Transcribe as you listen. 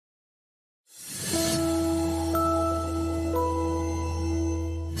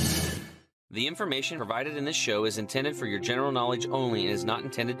The information provided in this show is intended for your general knowledge only and is not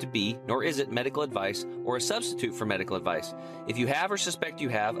intended to be, nor is it medical advice or a substitute for medical advice. If you have or suspect you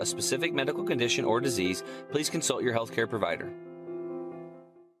have a specific medical condition or disease, please consult your healthcare provider.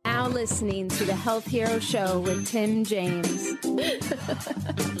 Now listening to the Health Hero Show with Tim James.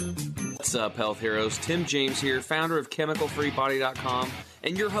 What's up, Health Heroes? Tim James here, founder of ChemicalFreeBody.com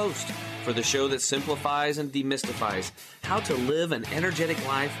and your host for the show that simplifies and demystifies how to live an energetic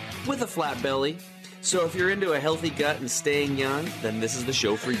life with a flat belly. So if you're into a healthy gut and staying young, then this is the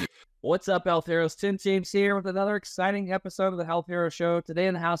show for you. What's up, Health Heroes? Tim James here with another exciting episode of the Health Hero Show. Today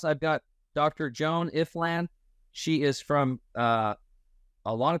in the house, I've got Dr. Joan Ifland. She is from a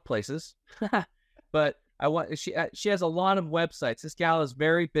lot of places, but she has a lot of websites. This gal is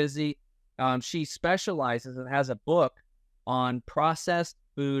very busy. She specializes and has a book on processed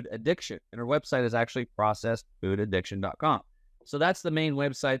food addiction, and her website is actually processedfoodaddiction.com. So that's the main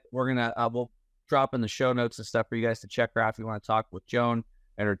website. We'll drop in the show notes and stuff for you guys to check her out if you want to talk with Joan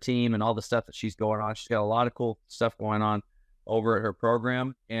and her team and all the stuff that she's going on. She's got a lot of cool stuff going on over at her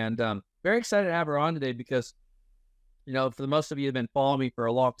program, and very excited to have her on today because, you know, for the most of you who have been following me for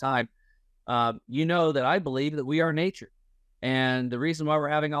a long time, you know that I believe that we are nature. And the reason why we're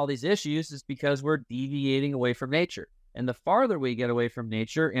having all these issues is because we're deviating away from nature. And the farther we get away from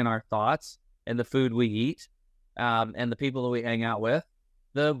nature in our thoughts and the food we eat and the people that we hang out with,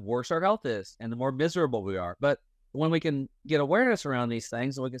 the worse our health is and the more miserable we are. But when we can get awareness around these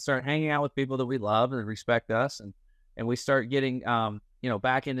things, and we can start hanging out with people that we love and respect us, and we start getting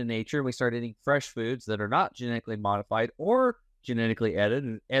back into nature, we start eating fresh foods that are not genetically modified or genetically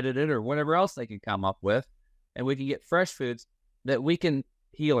edited or whatever else they can come up with, and we can get fresh foods that we can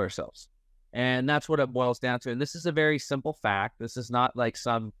heal ourselves. And that's what it boils down to. And this is a very simple fact. This is not like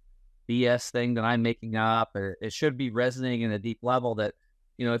some BS thing that I'm making up. It should be resonating in a deep level that,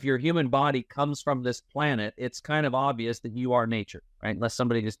 you know, if your human body comes from this planet, it's kind of obvious that you are nature, right? Unless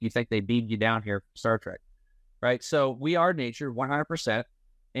you think they beamed you down here from Star Trek, right? So we are nature 100%.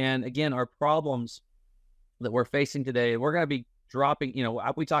 And again, our problems that we're facing today, we're going to be dropping,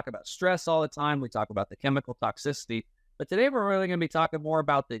 we talk about stress all the time. We talk about the chemical toxicity. But today we're really going to be talking more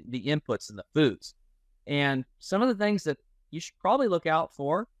about the inputs and the foods and some of the things that you should probably look out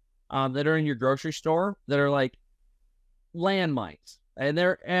for that are in your grocery store that are like landmines, and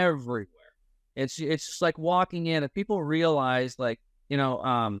they're everywhere. It's just like walking in, and people realize Joan,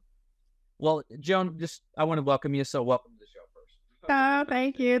 I want to welcome you. So welcome to the show first.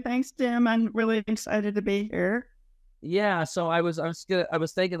 Thank you. Thanks, Tim. I'm really excited to be here. Yeah. So I was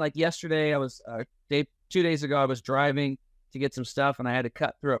thinking, like, yesterday, 2 days ago, I was driving to get some stuff, and I had to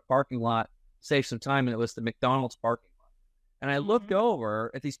cut through a parking lot, save some time, and it was the McDonald's parking lot. And I looked over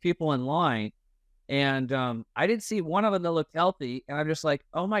at these people in line, and I didn't see one of them that looked healthy, and I'm just like,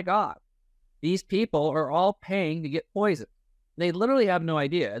 oh my God, these people are all paying to get poisoned. They literally have no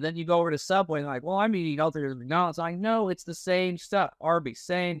idea. And then you go over to Subway, and like, well, I'm eating healthier than McDonald's. I know it's the same stuff. Arby's,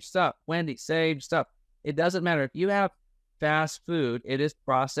 same stuff. Wendy's, same stuff. It doesn't matter. If you have fast food, it is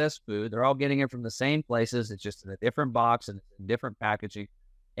processed food. They're all getting it from the same places. It's just in a different box and in different packaging.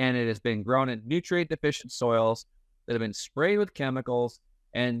 And it has been grown in nutrient deficient soils that have been sprayed with chemicals.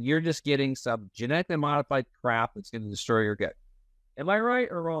 And you're just getting some genetically modified crap that's going to destroy your gut. Am I right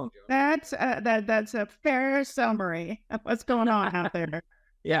or wrong, Joe? That's a fair summary of what's going on out there.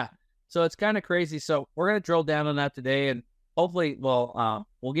 Yeah. So it's kind of crazy. So we're going to drill down on that today. And hopefully we'll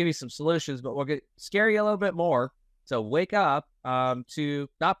give you some solutions, but we'll scare you a little bit more. So wake up to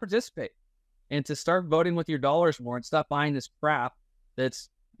not participate and to start voting with your dollars more and stop buying this crap that's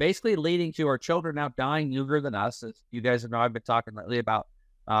basically leading to our children now dying younger than us. As you guys know, I've been talking lately about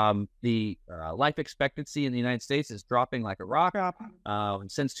the life expectancy in the United States is dropping like a rock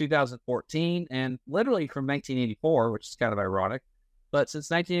since 2014 and literally from 1984, which is kind of ironic. But since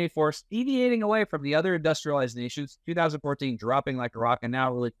 1984, deviating away from the other industrialized nations, 2014 dropping like a rock and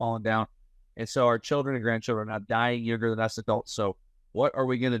now really falling down. And so our children and grandchildren are now dying younger than us adults. So what are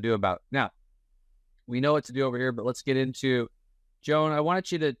we going to do about it? Now, we know what to do over here, but let's get into, Joan, I wanted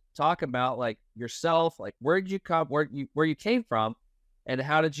you to talk about like yourself, like where did you come, where you came from, and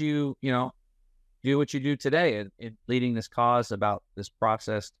how did you, do what you do today in leading this cause about this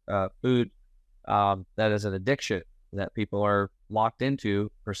processed food that is an addiction that people are locked into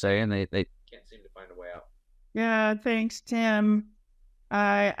per se, and they can't seem to find a way out. Yeah, thanks, Tim.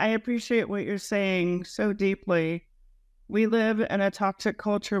 I appreciate what you're saying so deeply. We live in a toxic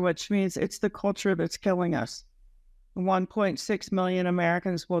culture, which means it's the culture that's killing us. 1.6 million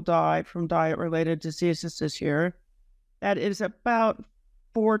Americans will die from diet-related diseases this year. That is about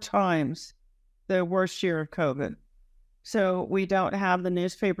 4 times the worst year of COVID. So we don't have the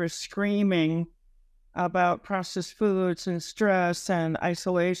newspapers screaming about processed foods and stress and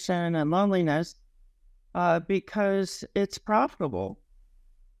isolation and loneliness because it's profitable.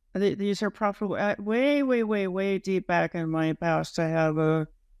 These are profitable. Way, way, way, way deep back in my past, I have a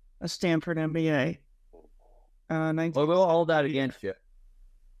Stanford MBA. We'll go all that against you.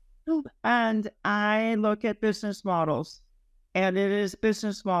 And I look at business models, and it is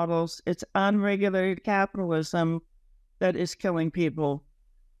business models. It's unregulated capitalism that is killing people.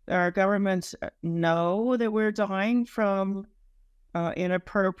 Our governments know that we're dying from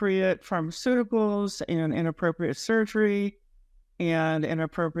inappropriate pharmaceuticals and inappropriate surgery and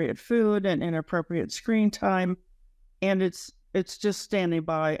inappropriate food and inappropriate screen time. And it's just standing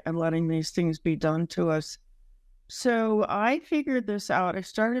by and letting these things be done to us. So I figured this out. I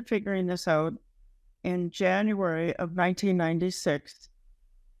started figuring this out in January of 1996.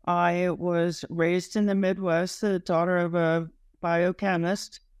 I was raised in the Midwest, the daughter of a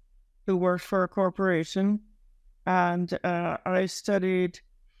biochemist who worked for a corporation. And I studied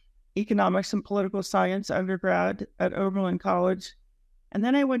economics and political science undergrad at Oberlin College. And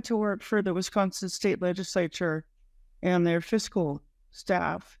then I went to work for the Wisconsin State Legislature and their fiscal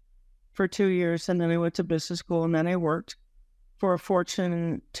staff for 2 years. And then I went to business school, and then I worked for a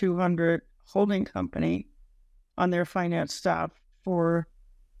Fortune 200 holding company on their finance staff for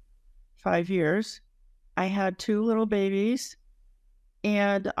 5 years. I had 2 little babies,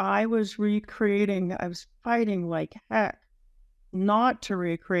 and I was fighting like heck not to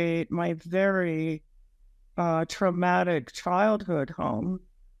recreate my very traumatic childhood home.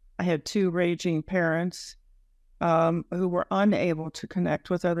 I had 2 raging parents who were unable to connect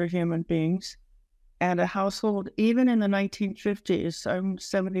with other human beings, and a household, even in the 1950s, I'm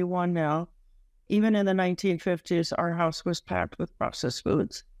 71 now, even in the 1950s, our house was packed with processed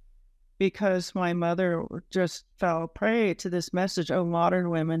foods because my mother just fell prey to this message, oh, modern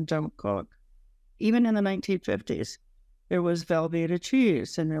women don't cook. Even in the 1950s, there was Velveeta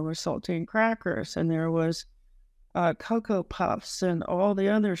cheese, and there were saltine crackers, and there was Cocoa Puffs and all the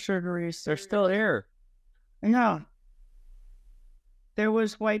other sugary. They're still here. Yeah. There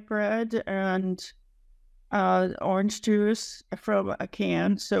was white bread and orange juice from a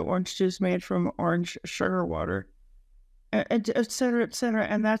can, so orange juice made from orange sugar water, et cetera, et cetera.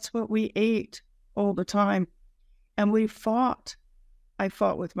 And that's what we ate all the time. And we fought. I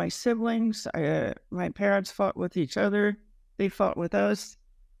fought with my siblings. My parents fought with each other. They fought with us.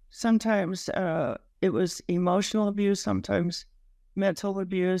 Sometimes it was emotional abuse, sometimes mental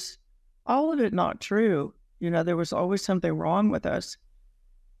abuse. All of it not true. There was always something wrong with us.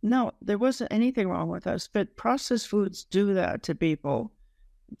 No, there wasn't anything wrong with us, but processed foods do that to people.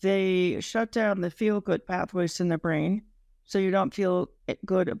 They shut down the feel-good pathways in the brain, so you don't feel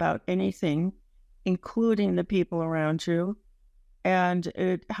good about anything, including the people around you, and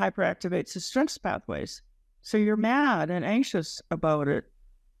it hyperactivates the stress pathways. So you're mad and anxious about it.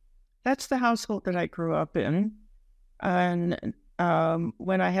 That's the household that I grew up in. And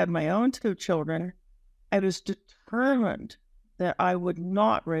when I had my own 2 children, I was determined that I would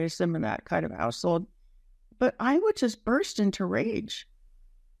not raise them in that kind of household, but I would just burst into rage.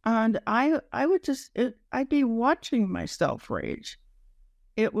 And I'd be watching myself rage.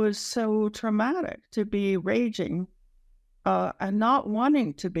 It was so traumatic to be raging and not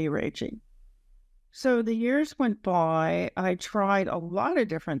wanting to be raging. So the years went by. I tried a lot of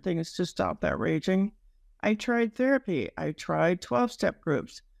different things to stop that raging. I tried therapy. I tried 12-step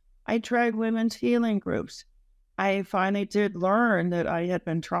groups. I tried women's healing groups. I finally did learn that I had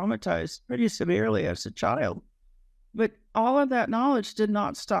been traumatized pretty severely as a child. But all of that knowledge did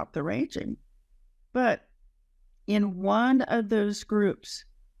not stop the raging. But in one of those groups,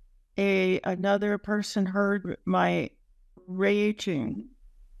 another person heard my raging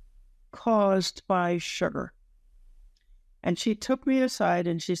caused by sugar. And she took me aside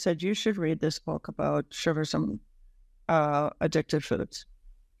and she said, you should read this book about sugars and addictive foods.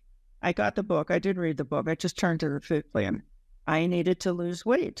 I got the book. I did read the book. I just turned to the food plan. I needed to lose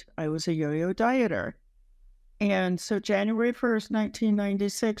weight. I was a yo-yo dieter. And so January 1st,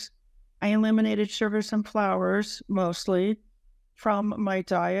 1996, I eliminated sugars and flours mostly from my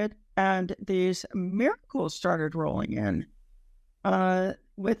diet, and these miracles started rolling in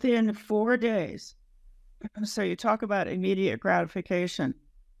within 4 days. So you talk about immediate gratification.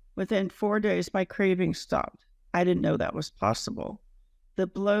 Within 4 days, my cravings stopped. I didn't know that was possible. The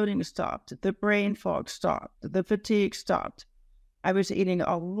bloating stopped. The brain fog stopped. The fatigue stopped. I was eating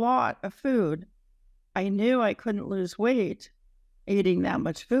a lot of food. I knew I couldn't lose weight eating that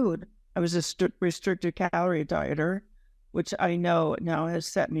much food. I was a restricted calorie dieter, which I know now has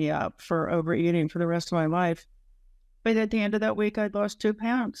set me up for overeating for the rest of my life. But at the end of that week, I'd lost 2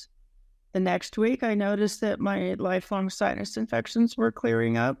 pounds. The next week, I noticed that my lifelong sinus infections were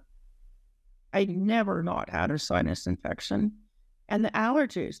clearing up. I'd never not had a sinus infection. And the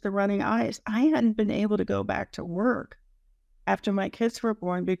allergies, the running eyes, I hadn't been able to go back to work after my kids were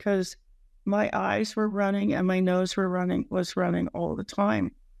born because my eyes were running and my nose was running all the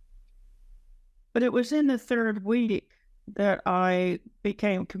time. But it was in the 3rd week that I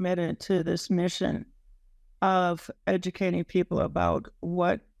became committed to this mission of educating people about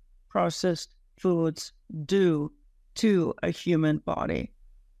what processed foods do to a human body.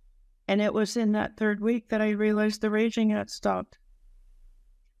 And it was in that 3rd week that I realized the raging had stopped.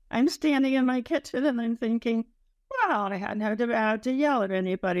 I'm standing in my kitchen and I'm thinking, wow, I hadn't had to yell at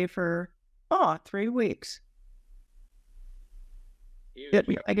anybody for, 3 weeks. Get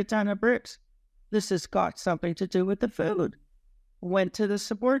me like a ton of bricks. This has got something to do with the food. Went to the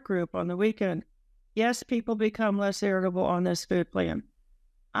support group on the weekend. Yes, people become less irritable on this food plan.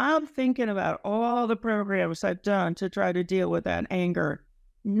 I'm thinking about all the programs I've done to try to deal with that anger,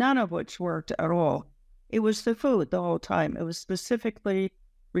 none of which worked at all. It was the food the whole time. It was specifically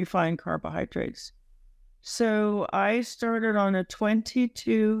refined carbohydrates. So I started on a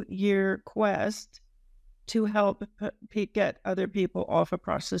 22-year quest to help get other people off of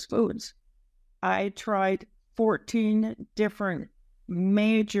processed foods. I tried 14 different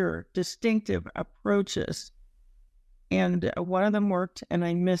major distinctive approaches, and one of them worked, and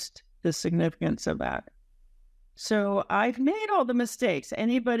I missed the significance of that. So I've made all the mistakes.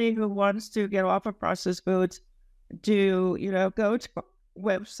 Anybody who wants to get off of processed foods, go to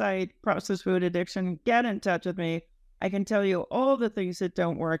website Processed Food Addiction, get in touch with me. I can tell you all the things that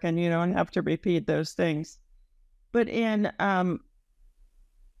don't work, and you don't have to repeat those things. But in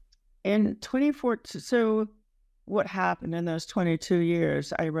 2014, so what happened in those 22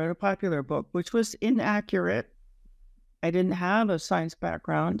 years? I wrote a popular book, which was inaccurate. I didn't have a science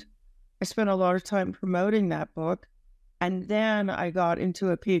background. I spent a lot of time promoting that book. And then I got into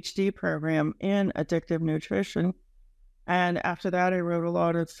a PhD program in addictive nutrition. And after that, I wrote a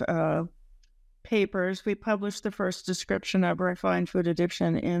lot of papers. We published the first description of refined food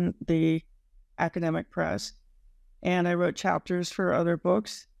addiction in the academic press. And I wrote chapters for other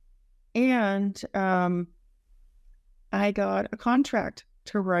books. And I got a contract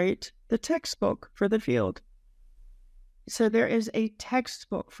to write the textbook for the field. So there is a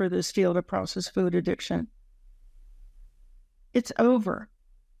textbook for this field of processed food addiction. It's over.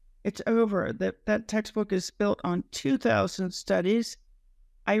 It's over. That textbook is built on 2,000 studies.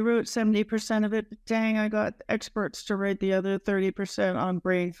 I wrote 70% of it. Dang, I got experts to write the other 30% on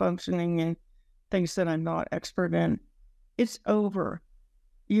brain functioning and things that I'm not expert in. It's over.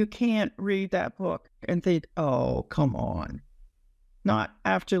 You can't read that book and think, oh, come on. Not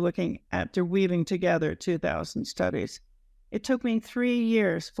after weaving together 2,000 studies. It took me 3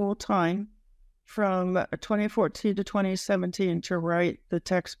 years full-time from 2014 to 2017 to write the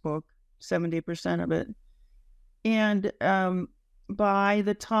textbook, 70% of it. And by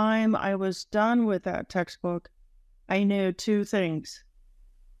the time I was done with that textbook, I knew 2 things.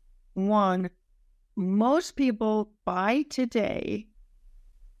 One, most people by today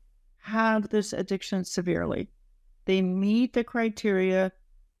have this addiction severely. They meet the criteria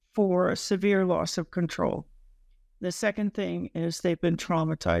for severe loss of control. The second thing is they've been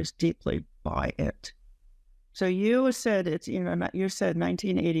traumatized deeply by it. So you said you said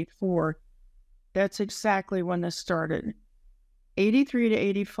 1984. That's exactly when this started. 83 to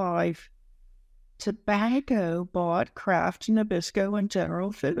 85, tobacco bought Kraft, Nabisco, and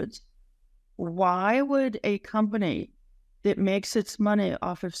General Foods. Why would a company that makes its money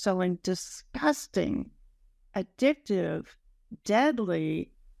off of selling disgusting, addictive,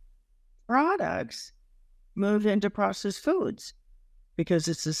 deadly products move into processed foods? Because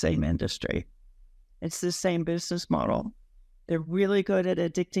it's the same industry. It's the same business model. They're really good at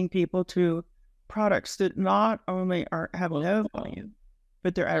addicting people to products that not only have no value,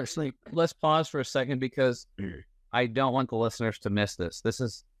 but they're actually... Let's pause for a second because I don't want the listeners to miss this.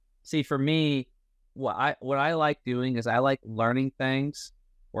 For me, what I like doing is I like learning things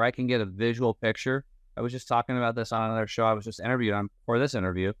where I can get a visual picture. I was just talking about this on another show I was just interviewed on for this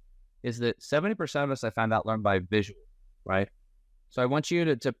interview, is that 70% of us I found out learn by visual, right? So I want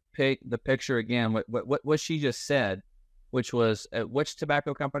you to pick the picture again, what she just said, which was, which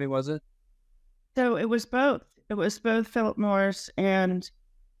tobacco company was it? So it was both. It was both Philip Morris and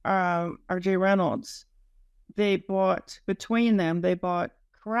R.J. Reynolds. Between them, they bought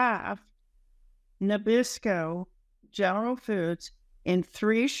Kraft, Nabisco, General Foods in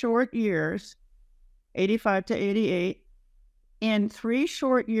 3 short years, 85 to 88. In 3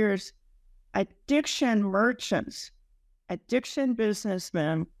 short years, addiction merchants addiction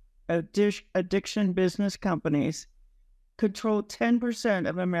businessmen, addiction business companies control 10%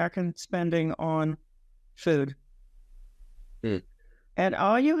 of American spending on food. And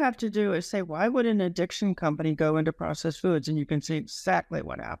all you have to do is say, why would an addiction company go into processed foods? And you can see exactly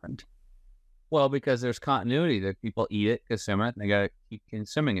what happened. Well, because there's continuity that people eat it, consume it, and they got to keep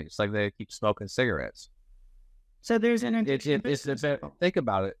consuming it. It's like they keep smoking cigarettes. So there's an addiction. Think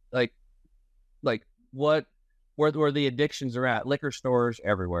about it. Like where the addictions are at. Liquor stores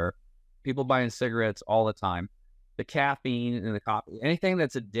everywhere. People buying cigarettes all the time. The caffeine and the coffee. Anything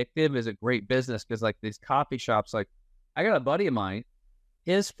that's addictive is a great business because like these coffee shops, like I got a buddy of mine,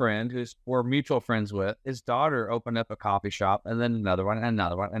 his friend who's we're mutual friends with, his daughter opened up a coffee shop and then another one, and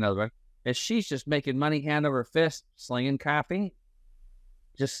another one, another one. And she's just making money hand over fist, slinging caffeine.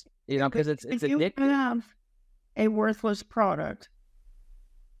 Just, because it's addictive. You have a worthless product,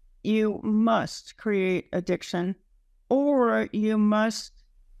 you must create addiction or you must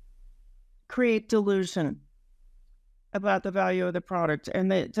create delusion about the value of the product.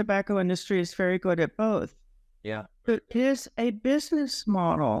 And the tobacco industry is very good at both. Yeah. It is a business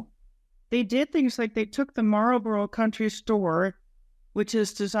model. They did things like they took the Marlboro Country Store, which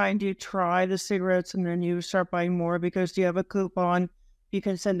is designed to try the cigarettes and then you start buying more because you have a coupon. You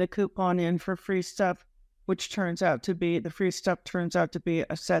can send a coupon in for free stuff, which the free stuff turns out to be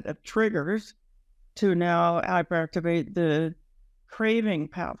a set of triggers to now hyperactivate the craving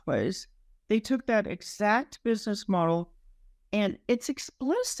pathways. They took that exact business model, and it's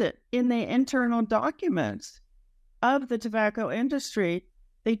explicit in the internal documents of the tobacco industry.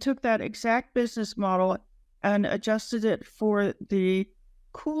 They took that exact business model and adjusted it for the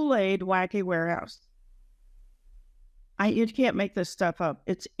Kool-Aid wacky warehouse. You can't make this stuff up.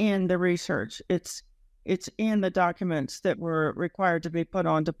 It's in the research. It's in the documents that were required to be put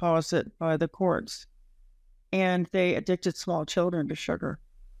on deposit by the courts. And they addicted small children to sugar.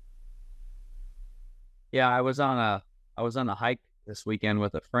 Yeah, I was on a hike this weekend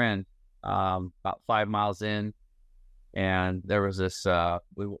with a friend, about 5 miles in, and there was this.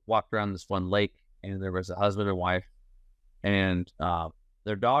 We walked around this one lake, and there was a husband and wife, and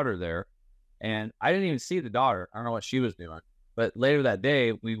their daughter there, and I didn't even see the daughter. I don't know what she was doing, but later that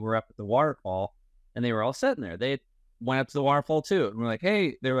day we were up at the waterfall, and they were all sitting there. They went up to the waterfall too, and we're like,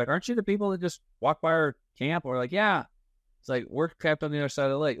 "Hey," they were like, "Aren't you the people that just walked by our camp?" We're like, "Yeah." It's like we're camped on the other side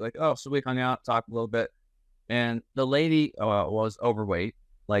of the lake. Like, oh, so we hung out, talked a little bit. And the lady was overweight,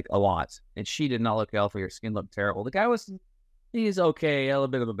 like a lot. And she did not look healthy. Her skin looked terrible. The guy he's okay. He had a little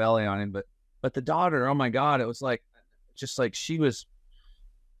bit of a belly on him. But the daughter, oh my God, it was like, just like she was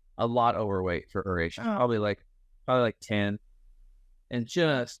a lot overweight for her age. Probably like 10. And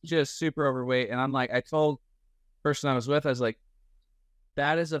just super overweight. And I'm like, I told the person I was with, I was like,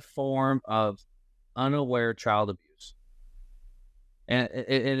 that is a form of unaware child abuse. And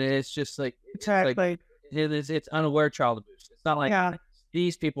it's just like, exactly. Like, it's unaware child abuse. It's not like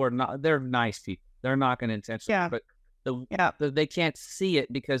these people they're nice people. They're not going to intentionally, but they can't see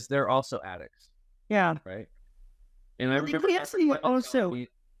it because they're also addicts. Yeah. Right. And I remember also,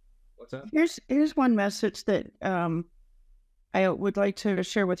 what's that? Here's one message that I would like to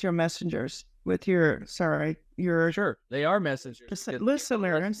share with your messengers, with your sure. They are messengers.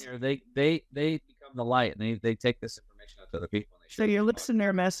 Listeners. They become the light, and they take this information out to other people. So your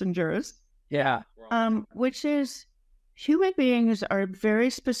listener messengers. Yeah. Which is, human beings are very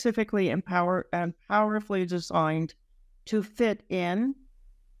specifically empowered and powerfully designed to fit in.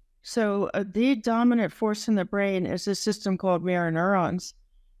 So the dominant force in the brain is a system called mirror neurons,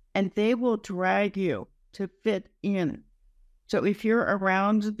 and they will drag you to fit in. So if you're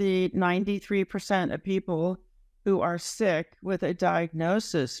around the 93% of people who are sick with a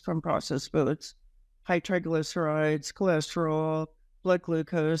diagnosis from processed foods, high triglycerides, cholesterol, blood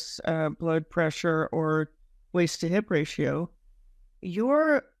glucose, blood pressure, or waist to hip ratio,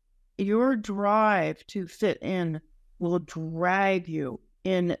 your drive to fit in will drag you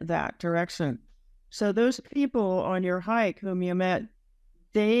in that direction. So those people on your hike whom you met,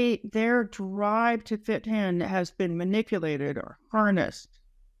 their drive to fit in has been manipulated or harnessed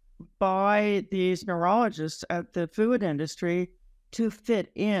by these neurologists at the food industry to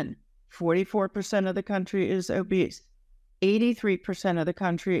fit in. 44% of the country is obese. 83% of the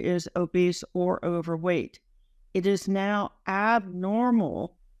country is obese or overweight. It is now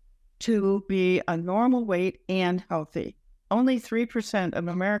abnormal to be a normal weight and healthy. Only 3% of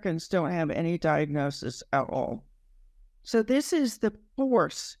Americans don't have any diagnosis at all. So this is the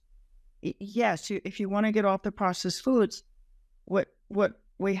force. Yes, if you want to get off the processed foods, what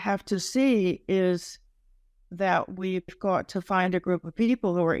we have to see is that we've got to find a group of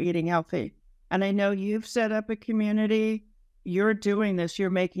people who are eating healthy And I know you've set up a community. You're doing this.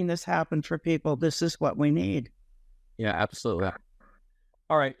 You're making this happen for people. This is what we need. Yeah, absolutely.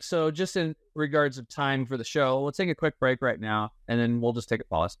 All right. So just in regards of time for the show, let's take a quick break right now, and then we'll just take a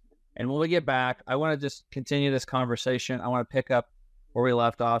pause. And when we get back, I want to just continue this conversation. I want to pick up where we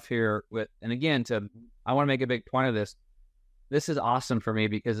left off here with, and again, I want to make a big point of this. This is awesome for me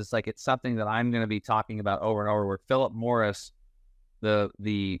because it's something that I'm going to be talking about over and over, where Philip Morris,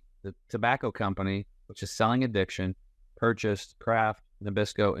 the tobacco company, which is selling addiction, purchased Kraft,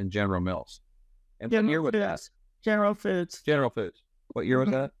 Nabisco, and General Mills. And what year was that? General Foods. General Foods. What year was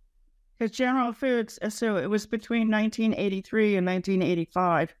that? Because General Foods, so it was between 1983 and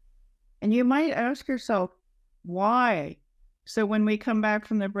 1985. And you might ask yourself, why? So when we come back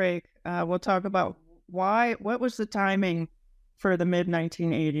from the break, we'll talk about what was the timing for the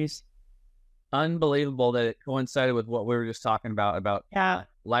mid-1980s. Unbelievable that it coincided with what we were just talking about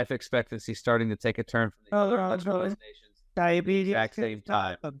life expectancy starting to take a turn from the nations. Diabetes, exact same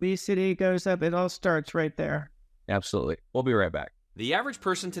time. Obesity goes up. It all starts right there. Absolutely. We'll be right back. The average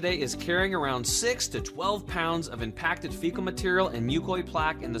person today is carrying around 6 to 12 pounds of impacted fecal material and mucoid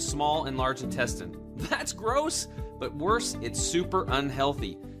plaque in the small and large intestine. That's gross, but worse, it's super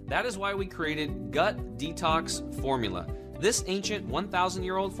unhealthy. That is why we created Gut Detox Formula. This ancient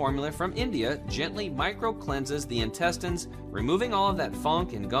 1,000-year-old formula from India gently micro-cleanses the intestines, removing all of that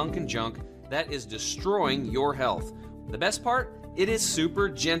funk and gunk and junk that is destroying your health. The best part? It is super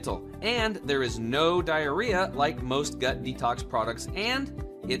gentle, and there is no diarrhea like most gut detox products, and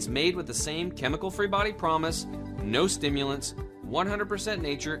it's made with the same chemical-free body promise, no stimulants, 100%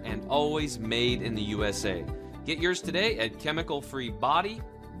 nature, and always made in the USA. Get yours today at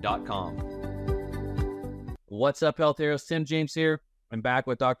chemicalfreebody.com. What's up, health heroes? Tim James here. I'm back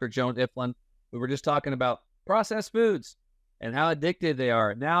with Dr. Joan Ifland. We were just talking about processed foods and how addictive they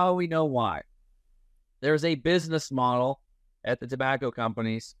are. Now we know why. There's a business model at the tobacco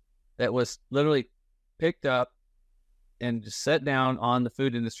companies that was literally picked up and just set down on the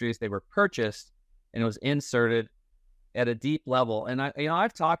food industries. They were purchased and it was inserted at a deep level. And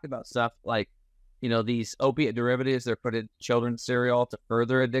I've talked about stuff like, these opiate derivatives they're put in children's cereal to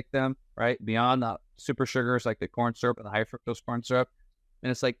further addict them, right? Beyond the super sugars like the corn syrup and the high fructose corn syrup.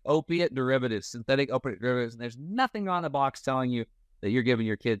 And it's like opiate derivatives, synthetic opiate derivatives. And there's nothing on the box telling you that you're giving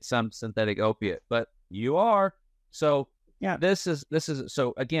your kid some synthetic opiate, but you are. So yeah, this is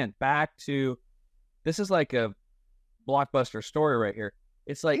so again, back to, this is like a blockbuster story right here.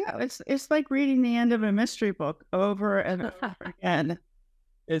 It's like, it's like reading the end of a mystery book over and over again.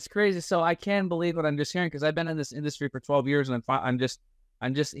 It's crazy. So I can't believe what I'm just hearing, because I've been in this industry for 12 years and I'm just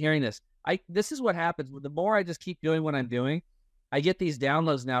hearing this. This is what happens. The more I just keep doing what I'm doing, I get these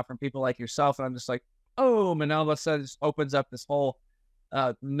downloads now from people like yourself, and I'm just like, oh, and all of a sudden it opens up this whole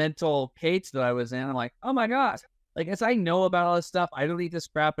mental cage that I was in. I'm like, oh my gosh. Like, as I know about all this stuff, I don't eat this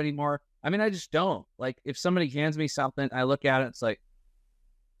crap anymore. I mean, I just don't. Like, if somebody hands me something, I look at it, it's like,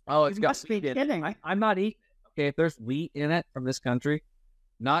 oh, it's got wheat in it. I'm not eating it. Okay, if there's wheat in it from this country,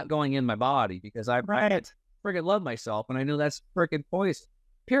 not going in my body, because I freaking love myself, and I know that's freaking poison.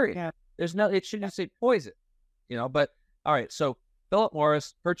 Period. Yeah. It shouldn't say poison, but all right. So Philip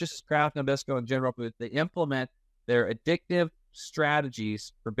Morris purchases Kraft, Nabisco, and General Foods. They implement their addictive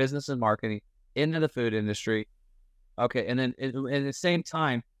strategies for business and marketing into the food industry. Okay, and then at the same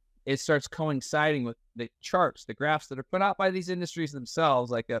time, it starts coinciding with the charts, the graphs that are put out by these industries themselves,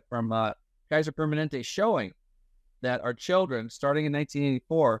 like from Kaiser Permanente, showing that our children, starting in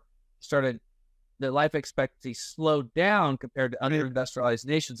 1984, the life expectancy slowed down compared to other industrialized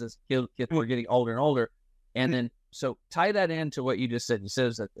nations as kids were getting older and older. And then, so tie that into what you just said. You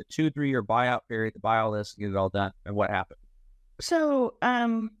said that the 2-3 year buyout period to buy all this, get it all done, and what happened? So,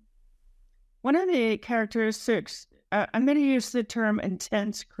 one of the characteristics, I'm going to use the term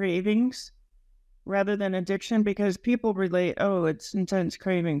intense cravings rather than addiction, because people relate, oh, it's intense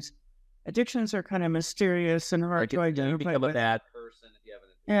cravings. Addictions are kind of mysterious and hard to identify. You become a bad person if you have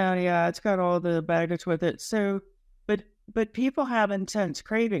an Yeah, it's got all the baggage with it. So, but people have intense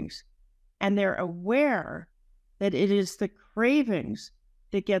cravings, and they're aware that it is the cravings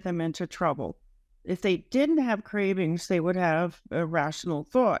that get them into trouble. If they didn't have cravings, they would have a rational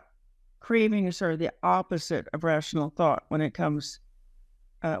thought. Cravings are the opposite of rational thought when it comes,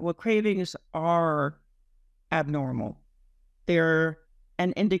 cravings are abnormal. They're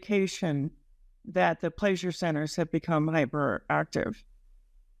an indication that the pleasure centers have become hyperactive.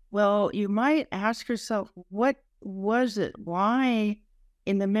 Well, you might ask yourself, what was it? Why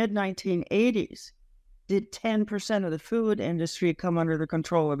in the mid-1980s did 10% of the food industry come under the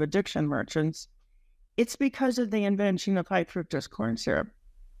control of addiction merchants? It's because of the invention of high fructose corn syrup.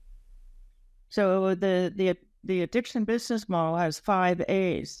 So the addiction business model has 5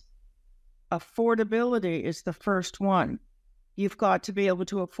 A's. Affordability is the first one. You've got to be able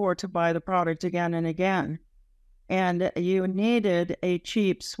to afford to buy the product again and again. And you needed a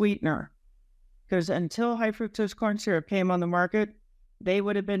cheap sweetener, because until high fructose corn syrup came on the market, they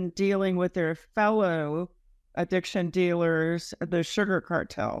would have been dealing with their fellow addiction dealers, the sugar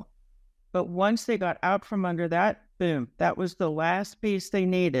cartel. But once they got out from under that, boom, that was the last piece they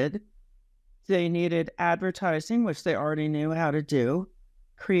needed. They needed advertising, which they already knew how to do,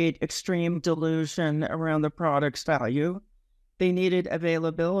 create extreme delusion around the product's value. They needed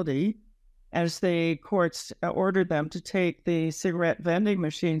availability, as the courts ordered them to take the cigarette vending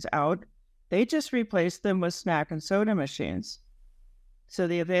machines out. They just replaced them with snack and soda machines. So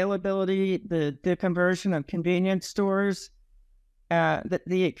the availability, the conversion of convenience stores,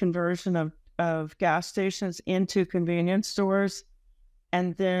 the conversion of gas stations into convenience stores,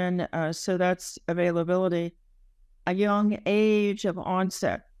 and then so that's availability. A young age of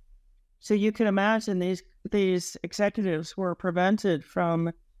onset. So you can imagine these executives were prevented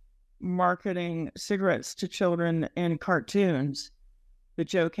from marketing cigarettes to children in cartoons, the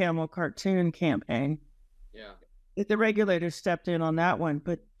Joe Camel cartoon campaign. Yeah. The regulators stepped in on that one,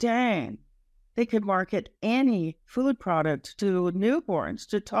 but dang, they could market any food product to newborns,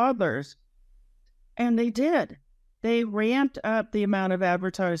 to toddlers. And they did. They ramped up the amount of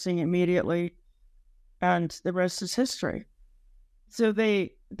advertising immediately, and the rest is history. So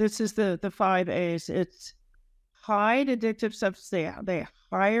this is the 5 A's. It's hide addictive substance. They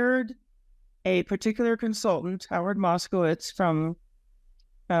hired a particular consultant, Howard Moskowitz from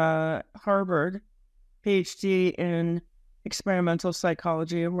Harvard, PhD in experimental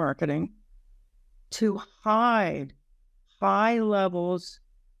psychology and marketing, to hide high levels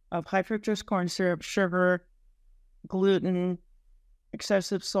of high fructose corn syrup, sugar, gluten,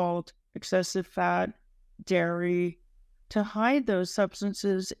 excessive salt, excessive fat, dairy, to hide those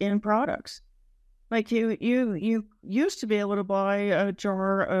substances in products. Like you used to be able to buy a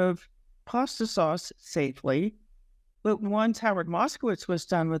jar of pasta sauce safely, but once Howard Moskowitz was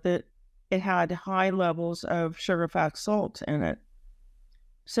done with it, it had high levels of sugar, fat, salt in it.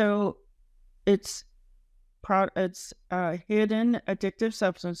 So it's hidden addictive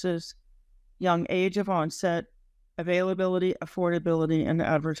substances, young age of onset, availability, affordability, and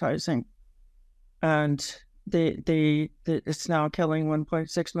advertising. And it's now killing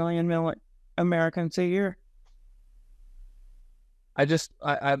 1.6 million Americans a year.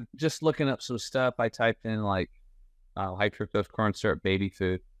 I'm just looking up some stuff. I typed in like high fructose corn syrup baby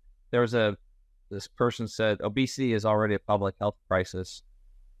food. There was this person said obesity is already a public health crisis.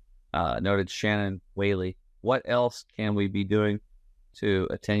 Noted Shannon Whaley. What else can we be doing to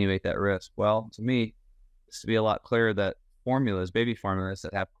attenuate that risk? Well, to me, it's to be a lot clearer that baby formulas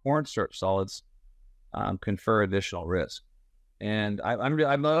that have corn syrup solids confer additional risk. And I'm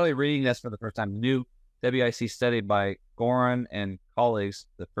literally reading this for the first time. New WIC study by Goran and colleagues,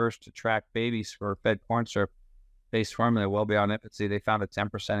 the first to track babies for fed corn syrup-based formula well beyond infancy. They found a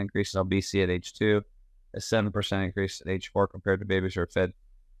 10% increase in obesity at age 2, a 7% increase at age 4 compared to babies who are fed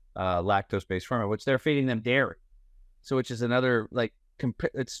lactose-based formula, which they're feeding them dairy. So which is another, like,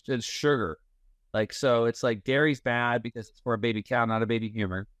 it's sugar. Like, so it's like dairy's bad because it's for a baby cow, not a baby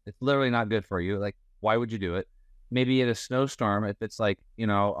human. It's literally not good for you. Like, why would you do it? Maybe in a snowstorm, if it's like,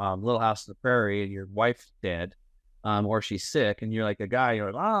 Little House on the Prairie and your wife's dead, or she's sick and you're like a guy,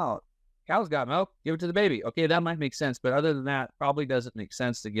 you're like, oh, cow's got milk, give it to the baby. Okay, that might make sense. But other than that, probably doesn't make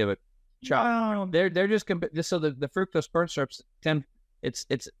sense to give it child. Wow. They're just so the fructose corn syrups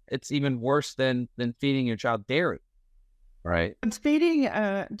it's even worse than feeding your child dairy. Right. But feeding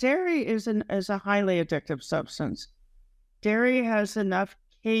dairy is a highly addictive substance. Dairy has enough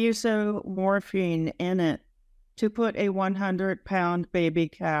casomorphine in it to put a 100-pound baby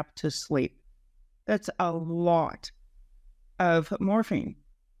calf to sleep. That's a lot of morphine.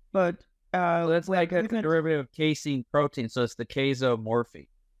 But that's like a derivative of casein protein, so it's the casomorphine.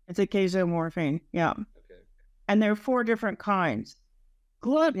 It's a casomorphine, yeah. Okay. And there are 4 different kinds.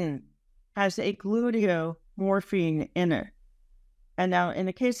 Gluten has a gluteomorphine in it. And now, in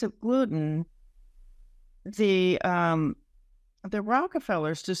the case of gluten, the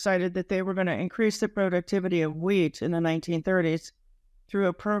Rockefellers decided that they were going to increase the productivity of wheat in the 1930s through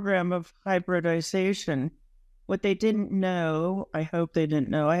a program of hybridization. What they didn't know, I hope they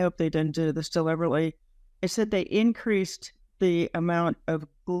didn't do this deliberately, is that they increased the amount of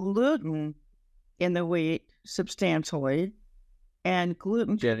gluten in the wheat substantially, and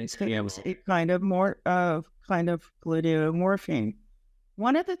gluten is a kind of gluteomorphine.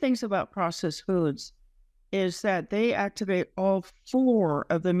 One of the things about processed foods is that they activate all four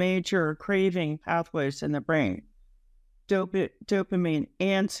of the major craving pathways in the brain: dopamine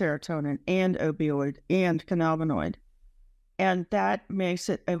and serotonin and opioid and cannabinoid. And that makes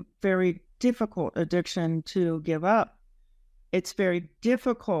it a very difficult addiction to give up. It's very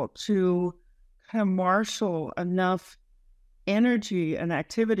difficult to kind of marshal enough energy and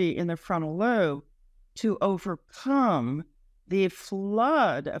activity in the frontal lobe to overcome the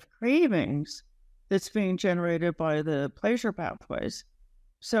flood of cravings that's being generated by the pleasure pathways.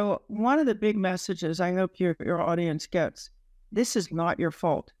 So one of the big messages I hope your audience gets, this is not your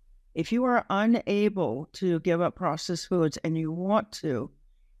fault. If you are unable to give up processed foods and you want to,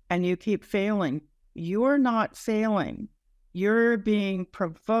 and you keep failing, you're not failing. You're being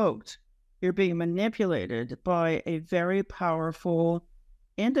provoked. You're being manipulated by a very powerful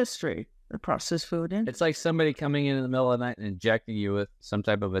industry, the processed food industry. It's like somebody coming in the middle of the night and injecting you with some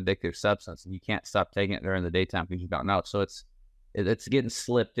type of addictive substance, and you can't stop taking it during the daytime because you don't know. So it's getting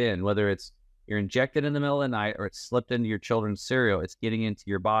slipped in, whether it's you're injected in the middle of the night or it's slipped into your children's cereal. It's getting into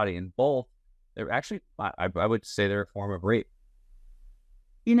your body, and both, they're actually, I would say they're a form of rape.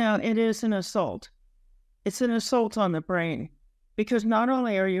 You know, it is an assault. It's an assault on the brain, because not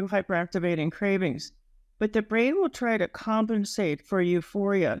only are you hyperactivating cravings, but the brain will try to compensate for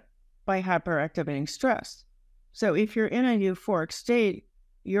euphoria by hyperactivating stress. So if you're in a euphoric state,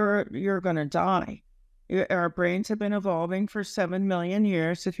 you're going to die. Our brains have been evolving for 7 million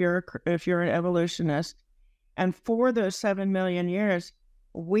years if you're an evolutionist. And for those 7 million years,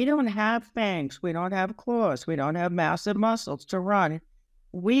 we don't have fangs, we don't have claws, we don't have massive muscles to run.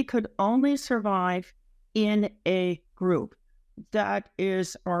 We could only survive in a group. That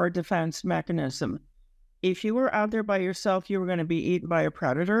is our defense mechanism. If you were out there by yourself, you were going to be eaten by a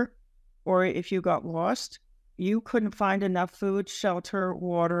predator, or if you got lost, you couldn't find enough food, shelter,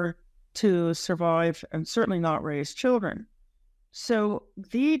 water to survive, and certainly not raise children. So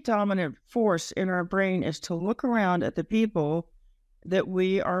the dominant force in our brain is to look around at the people that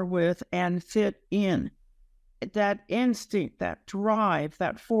we are with and fit in. That instinct, that drive,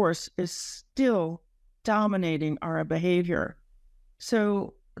 that force is still dominating our behavior.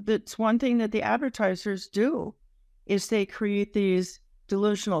 So that's one thing that the advertisers do, is they create these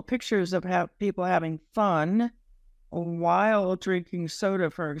delusional pictures of people having fun while drinking soda,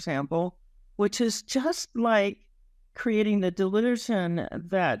 for example, which is just like creating the delusion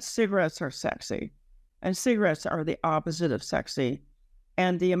that cigarettes are sexy. And cigarettes are the opposite of sexy.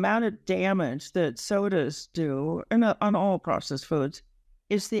 And the amount of damage that sodas do, and on all processed foods,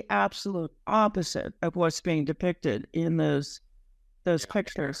 is the absolute opposite of what's being depicted in those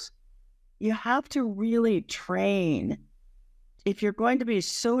pictures. You have to really train. If you're going to be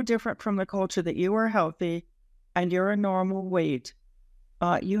so different from the culture that you are healthy and you're a normal weight,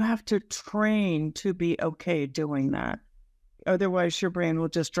 you have to train to be okay doing that. Otherwise, your brain will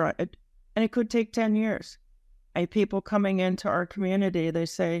just dry. And it could take 10 years. I have people coming into our community, they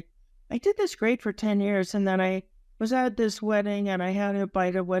say, I did this great for 10 years, and then I was at this wedding, and I had a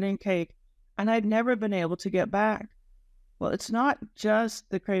bite of wedding cake, and I've never been able to get back. Well, it's not just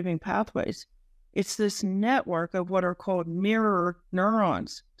the craving pathways. It's this network of what are called mirror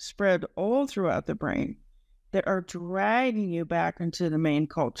neurons spread all throughout the brain that are dragging you back into the main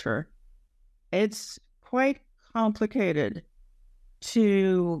culture. It's quite complicated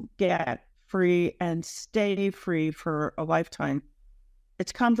to get free and stay free for a lifetime.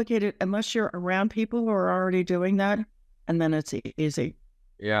 It's complicated unless you're around people who are already doing that, and then it's easy.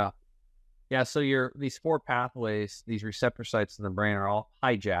 Yeah. So these four pathways, these receptor sites in the brain are all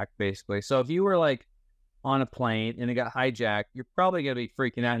hijacked, basically. So if you were like on a plane and it got hijacked, you're probably going to be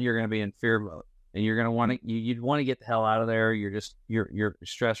freaking out. And you're going to be in fear mode, and you're going to want to, you'd want to get the hell out of there. Your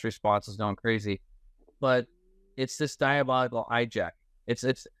stress response is going crazy, but it's this diabolical hijack. It's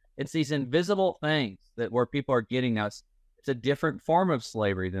these invisible things where people are getting us. It's a different form of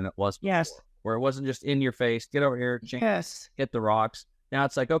slavery than it was before, yes, where it wasn't just in your face, get over here, hit the rocks. Now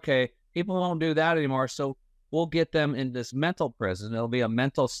it's like, okay, people don't do that anymore, so we'll get them in this mental prison. It'll be a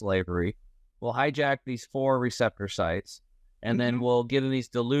mental slavery. We'll hijack these four receptor sites, and then we'll get in these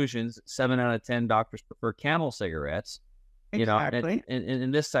delusions. 7 out of 10 doctors prefer Camel cigarettes, exactly.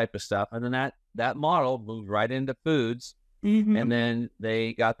 and this type of stuff. And then that model moved right into foods. And then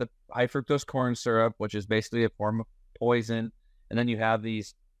they got the high fructose corn syrup, which is basically a form of poison. And then you have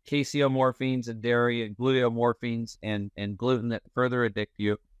these casomorphines and dairy and gluteomorphines and gluten that further addict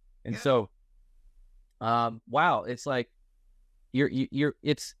you. And so, wow, it's like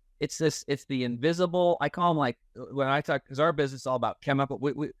it's the invisible. I call them, like, when I talk, because our business is all about chemical.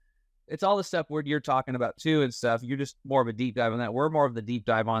 It's all the stuff you're talking about too and stuff. You're just more of a deep dive on that. We're more of the deep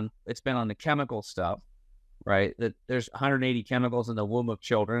dive on, it's been on the chemical stuff. right? That there's 180 chemicals in the womb of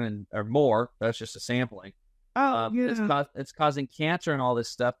children or more. That's just a sampling. Oh, yeah. It's causing cancer and all this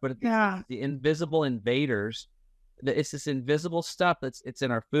stuff, but Yeah. the invisible invaders. It's this invisible stuff it's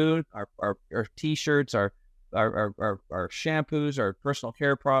in our food, our t-shirts, our shampoos, our personal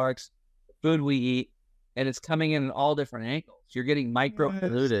care products, the food we eat, and it's coming in all different angles. You're getting micro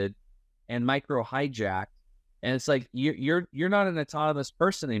polluted and micro hijacked, and it's like you're not an autonomous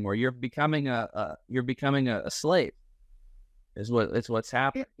person anymore. You're becoming a slave. Is what's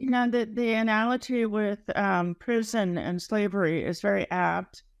happening. You know, the analogy with prison and slavery is very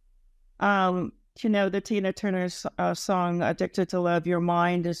apt. You know, the Tina Turner's song, Addicted to Love, Your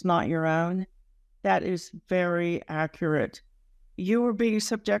Mind is Not Your Own. That is very accurate. You are being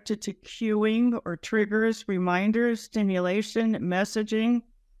subjected to cueing or triggers, reminders, stimulation, messaging.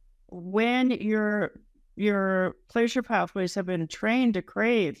 When your pleasure pathways have been trained to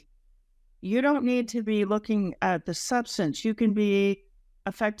crave, you don't need to be looking at the substance. You can be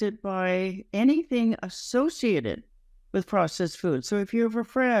affected by anything associated with processed food. So if you have a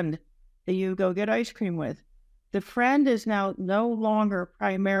friend that you go get ice cream with, the friend is now no longer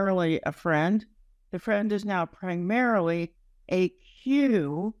primarily a friend. The friend is now primarily a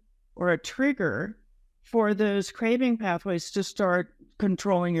cue or a trigger for those craving pathways to start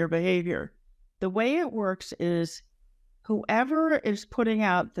controlling your behavior. The way it works is whoever is putting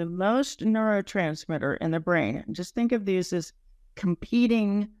out the most neurotransmitter in the brain, and just think of these as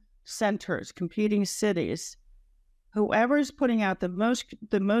competing centers, competing cities. Whoever is putting out the most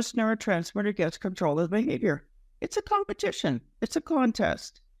neurotransmitter gets control of the behavior. It's a competition. It's a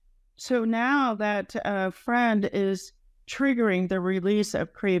contest. So now that friend is triggering the release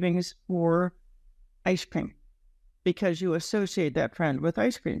of cravings for ice cream because you associate that friend with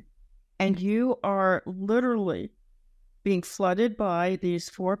ice cream. And you are literally being flooded by these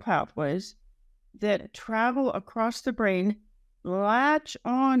 4 pathways that travel across the brain, latch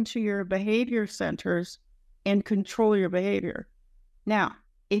on to your behavior centers, and control your behavior. Now,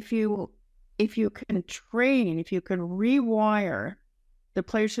 if you can train, if you can rewire the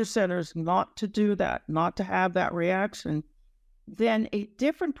pleasure centers not to do that, not to have that reaction, then a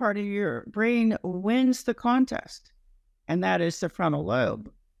different part of your brain wins the contest, and that is the frontal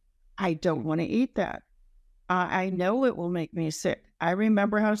lobe. I don't want to eat that. I know it will make me sick. I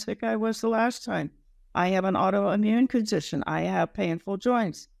remember how sick I was the last time. I have an autoimmune condition. I have painful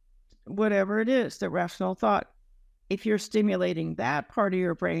joints. Whatever it is, the rational thought. If you're stimulating that part of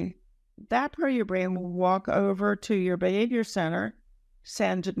your brain will walk over to your behavior center,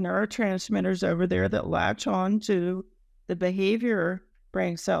 send neurotransmitters over there that latch on to the behavior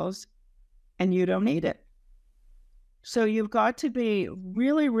brain cells, and you don't need it. So you've got to be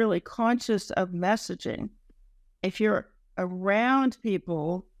really, really conscious of messaging. If you're around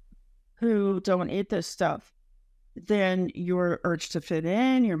people who don't eat this stuff, then your urge to fit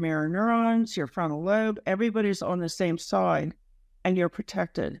in, your mirror neurons, your frontal lobe, everybody's on the same side and you're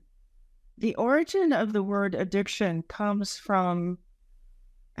protected. The origin of the word addiction comes from,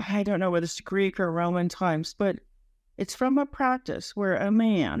 I don't know whether it's Greek or Roman times, but it's from a practice where a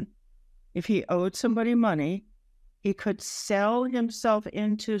man, if he owed somebody money, he could sell himself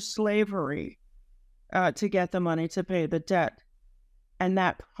into slavery to get the money to pay the debt. And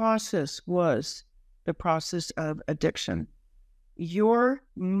that process was the process of addiction. Your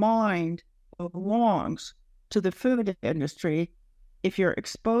mind belongs to the food industry. If you're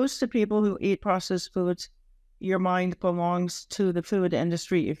exposed to people who eat processed foods, your mind belongs to the food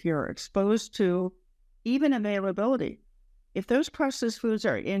industry. If you're exposed to even availability, if those processed foods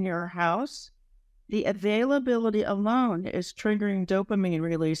are in your house, the availability alone is triggering dopamine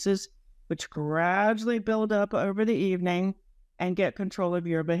releases, which gradually build up over the evening and get control of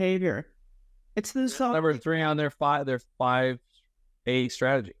your behavior. It's this number 3 on their 5A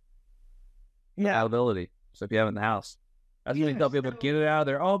strategy. Yeah. Availability. So if you have it in the house, that's when you tell people get it out of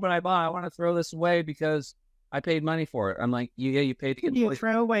there. Oh, but I want to throw this away because I paid money for it. I'm like, you paid to get you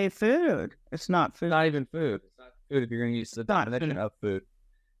throw away food. It's not food. It's not even food. It's not food if you're going to use the definition of food.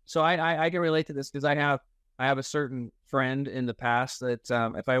 So I can relate to this because I have a certain friend in the past that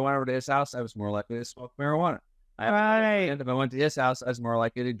if I went over to his house, I was more likely to smoke marijuana. And if I went to his house, I was more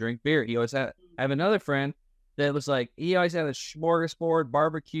likely to drink beer. I have another friend that was like, he always had a smorgasbord,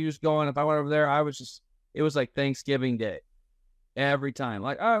 barbecues going. If I went over there, it was like Thanksgiving Day every time.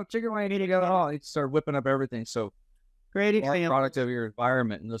 Like, oh, chicken wing, I need to go. Oh, he'd start whipping up everything. So great example. Product of your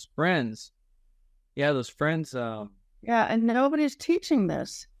environment and those friends. Yeah, those friends. Yeah, and nobody's teaching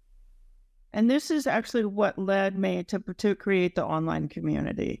this. And this is actually what led me to create the online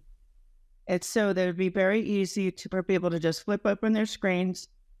community. It's so that it'd be very easy for people to just flip open their screens,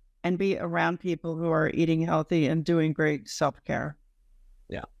 and be around people who are eating healthy and doing great self-care.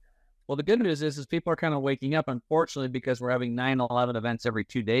 Yeah. Well, the good news is people are kind of waking up, unfortunately, because we're having 9/11 events every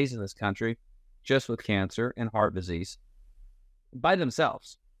 2 days in this country, just with cancer and heart disease by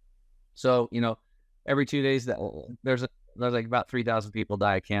themselves. So, every 2 days there's like about 3,000 people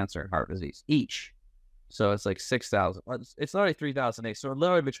die of cancer and heart disease each. So it's like 6,000. It's literally 3,000 days. So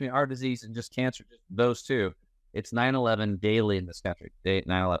literally between heart disease and just cancer, just those two, it's 9/11 daily in this country.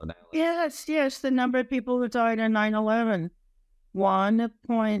 9/11. Yes. The number of people who died in 9/11,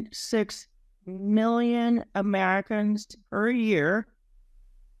 1.6 million Americans per year,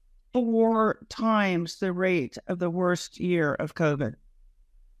 4 times the rate of the worst year of COVID.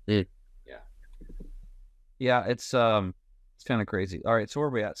 Yeah, it's kind of crazy. All right, so where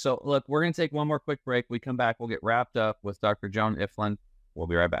are we at? So look, we're going to take one more quick break. We come back, we'll get wrapped up with Dr. Joan Ifland. We'll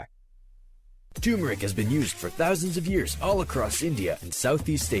be right back. Turmeric has been used for thousands of years all across India and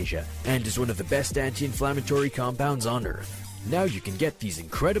Southeast Asia and is one of the best anti-inflammatory compounds on earth. Now you can get these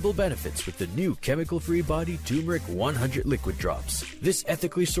incredible benefits with the new chemical-free body Turmeric 100 liquid drops. This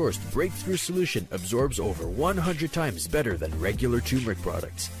ethically sourced breakthrough solution absorbs over 100 times better than regular turmeric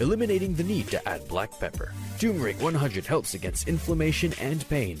products, eliminating the need to add black pepper. Turmeric 100 helps against inflammation and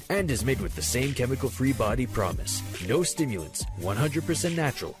pain and is made with the same chemical-free body promise. No stimulants, 100%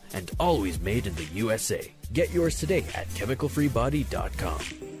 natural, and always made in the USA. Get yours today at chemicalfreebody.com.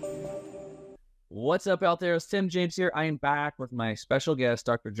 What's up out there? It's Tim James here. I am back with my special guest,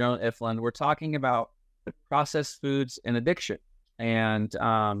 Dr. Joan Ifland. We're talking about processed foods and addiction. And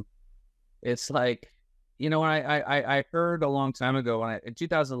it's like, when I heard a long time ago, in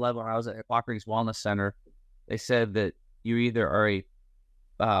 2011, when I was at Hippocrates Wellness Center, they said that you either are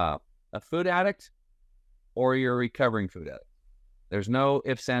a food addict or you're a recovering food addict. There's no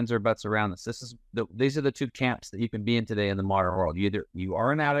ifs, ands, or buts around this. These are the two camps that you can be in today in the modern world. You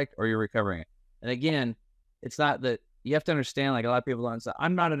are an addict or you're recovering it. And again, it's not that you have to understand, like a lot of people don't say,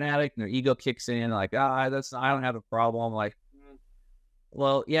 I'm not an addict, and their ego kicks in, like, I don't have a problem. Like,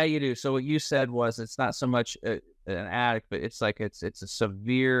 well, yeah, you do. So what you said was it's not so much an addict, but it's like it's a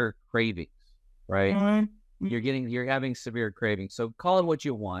severe craving, right? Mm-hmm. You're having severe cravings. So call it what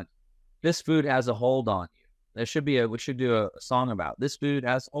you want. This food has a hold on you. We should do a song about this food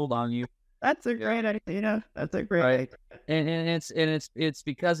has a hold on you. That's a great idea. That's a great idea. And it's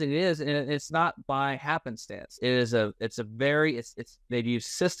because it is, and it's not by happenstance. They've used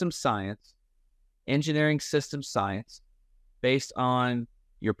system science, engineering system science, based on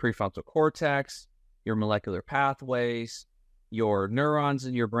your prefrontal cortex, your molecular pathways, your neurons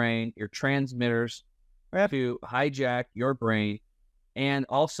in your brain, your transmitters to hijack your brain, and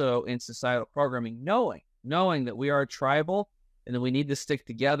also in societal programming, knowing that we are tribal and that we need to stick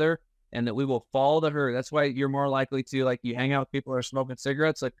together. And that we will follow the herd. That's why you're more likely to, like, you hang out with people who are smoking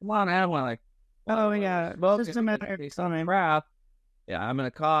cigarettes. Like, come on, have one. Like, oh yeah, crap. Yeah, I'm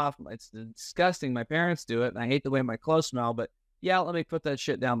gonna cough. It's disgusting. My parents do it, and I hate the way my clothes smell. But yeah, let me put that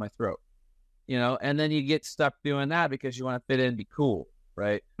shit down my throat. And then you get stuck doing that because you want to fit in and be cool,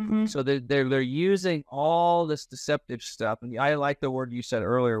 right? Mm-hmm. So they're using all this deceptive stuff. And I like the word you said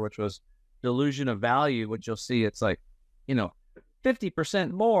earlier, which was delusion of value. Which you'll see, it's like,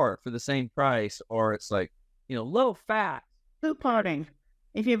 50% more for the same price, or it's like, low fat. Couponing.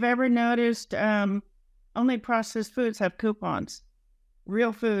 If you've ever noticed, only processed foods have coupons.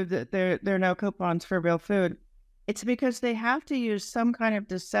 Real food, there are no coupons for real food. It's because they have to use some kind of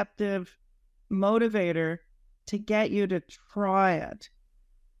deceptive motivator to get you to try it.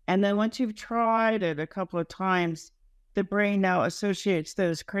 And then once you've tried it a couple of times, the brain now associates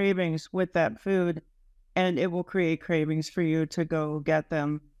those cravings with that food, and it will create cravings for you to go get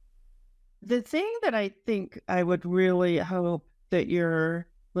them. The thing that I think I would really hope that your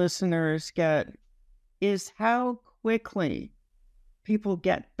listeners get is how quickly people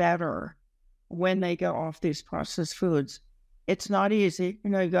get better when they get off these processed foods. It's not easy.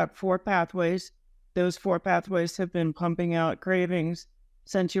 You've got 4 pathways. Those 4 pathways have been pumping out cravings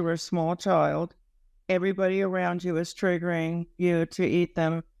since you were a small child. Everybody around you is triggering you to eat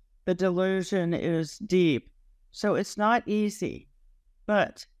them. The delusion is deep. So it's not easy,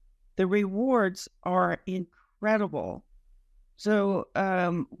 but the rewards are incredible. So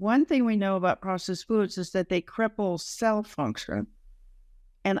one thing we know about processed foods is that they cripple cell function.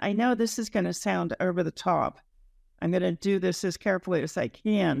 And I know this is going to sound over the top. I'm going to do this as carefully as I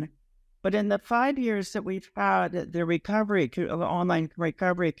can. But in the 5 years that we've had the online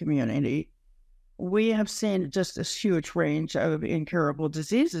recovery community, we have seen just this huge range of incurable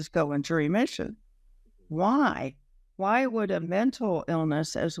diseases go into remission. Why? Why would a mental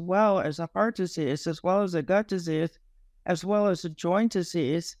illness, as well as a heart disease, as well as a gut disease, as well as a joint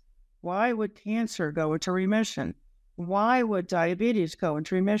disease, Why would cancer go into remission? Why would diabetes go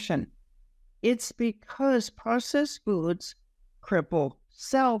into remission? It's because processed foods cripple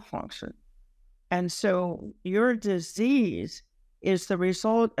cell function. And so your disease is the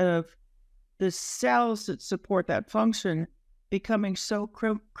result of the cells that support that function becoming so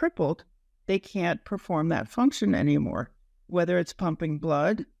crippled, they can't perform that function anymore, whether it's pumping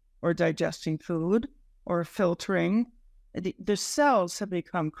blood or digesting food or filtering. The cells have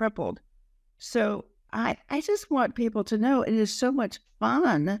become crippled. So I just want people to know it is so much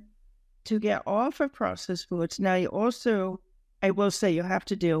fun to get off of processed foods. Now, you also, I will say, you have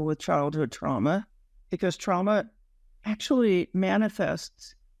to deal with childhood trauma, because trauma actually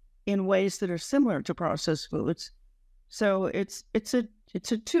manifests in ways that are similar to processed foods. So it's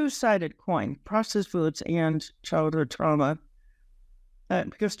a two-sided coin, processed foods and childhood trauma,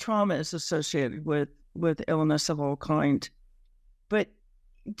 because trauma is associated with illness of all kind. But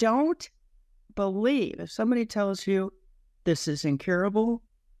don't believe if somebody tells you this is incurable,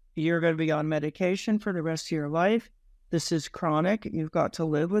 you're going to be on medication for the rest of your life, this is chronic, you've got to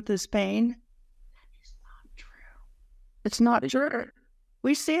live with this pain. That is not true. It's not true.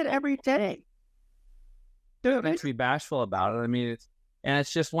 We see it every day. Don't be bashful about it. I mean,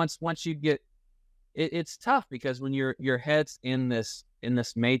 it's just once you get it's tough, because when your head's in this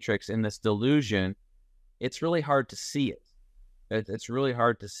matrix, in this delusion, it's really hard to see it. It's really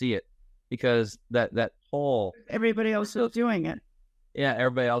hard to see it, because that whole everybody else is doing it. Yeah,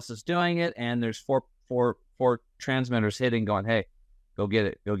 everybody else is doing it, and there's four transmitters hitting, going, "Hey, go get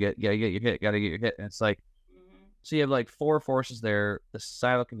it, gotta get your hit, gotta get your hit." And it's like, so you have like 4 forces there. The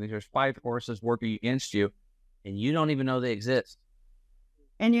societal community, there's 5 forces working against you, and you don't even know they exist.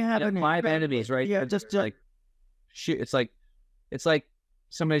 And you have 5 enemies, right? Yeah, just like shoot. It's like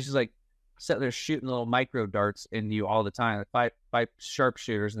somebody's just like sitting there shooting little micro darts into you all the time. 5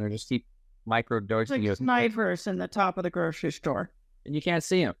 sharpshooters, and they're just keep micro darts. It's like snipers in the top of the grocery store, and you can't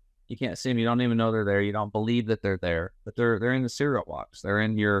see them. You can't see them. You don't even know they're there. You don't believe that they're there, but they're in the cereal box. They're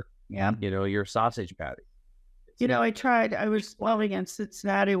in your your sausage patty. I was living in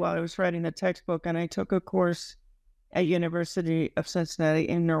Cincinnati while I was writing the textbook, and I took a course at University of Cincinnati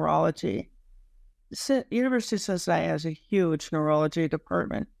in neurology. University of Cincinnati has a huge neurology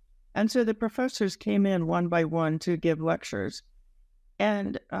department. And so the professors came in one by one to give lectures.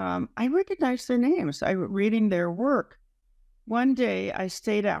 And I recognized their names. I was reading their work. One day I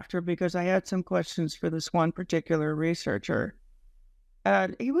stayed after because I had some questions for this one particular researcher.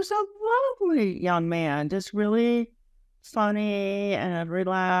 And he was a lovely young man, just really funny and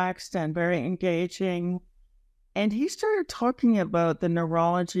relaxed and very engaging. And he started talking about the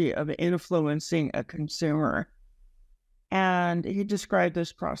neurology of influencing a consumer. And he described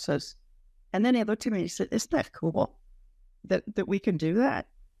this process. And then he looked at me and he said, "Isn't that cool that we can do that?"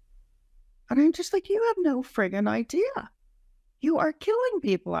 And I'm just like, you have no friggin' idea. You are killing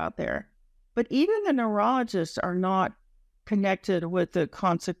people out there. But even the neurologists are not connected with the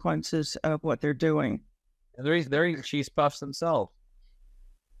consequences of what they're doing. And they're eating cheese puffs themselves.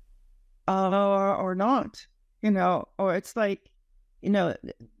 Or not. Or it's like,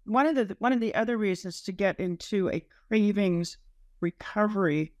 one of the other reasons to get into a cravings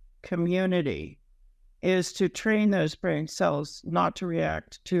recovery community is to train those brain cells not to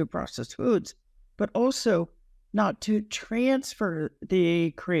react to processed foods, but also not to transfer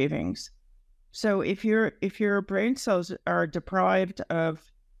the cravings. So if your brain cells are deprived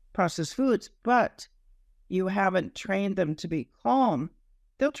of processed foods, but you haven't trained them to be calm,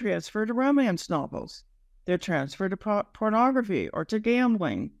 they'll transfer to romance novels. They're transferred to pornography, or to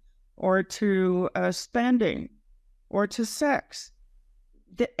gambling, or to spending, or to sex.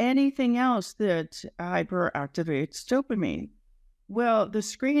 Anything else that hyperactivates dopamine. Well, the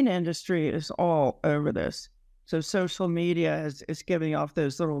screen industry is all over this. So social media is giving off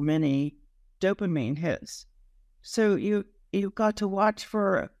those little mini dopamine hits. So you've got to watch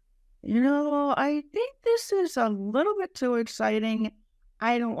for, I think this is a little bit too exciting.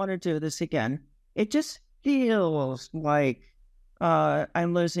 I don't want to do this again. It just feels like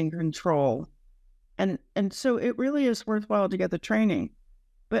I'm losing control. And so it really is worthwhile to get the training.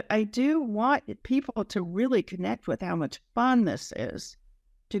 But I do want people to really connect with how much fun this is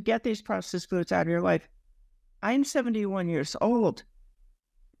to get these processed foods out of your life. I'm 71 years old.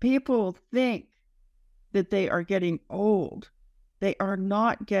 People think that they are getting old. They are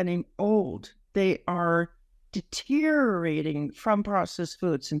not getting old. They are deteriorating from processed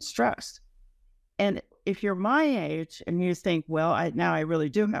foods and stress. And if you're my age and you think, well, now I really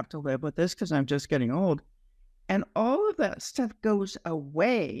do have to live with this because I'm just getting old, and all of that stuff goes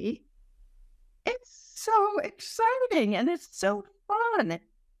away, it's so exciting and it's so fun.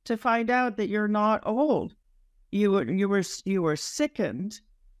 to find out that you're not old. You were sickened,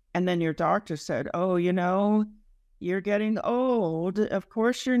 and then your doctor said, "Oh, you're getting old. Of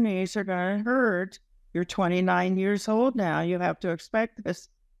course, your knees are going to hurt. You're 29 years old now. You have to expect this."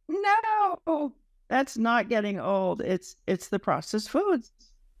 No, that's not getting old. It's the processed foods.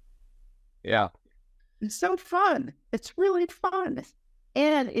 Yeah. It's so fun. It's really fun.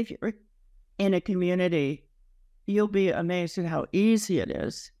 And if you're in a community, you'll be amazed at how easy it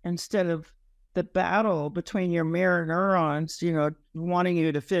is. Instead of the battle between your mirror neurons, wanting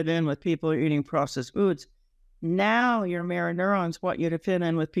you to fit in with people eating processed foods. Now your mirror neurons want you to fit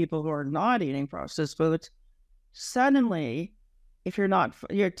in with people who are not eating processed foods. Suddenly, if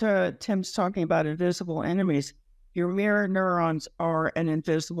Tim's talking about invisible enemies, your mirror neurons are an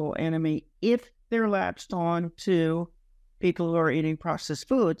invisible enemy if they're latched on to people who are eating processed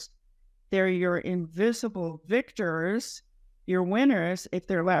foods. They're your invisible victors, your winners, if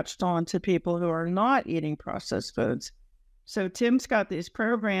they're latched on to people who are not eating processed foods. So Tim's got these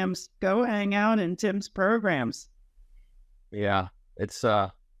programs. Go hang out in Tim's programs. Yeah. It's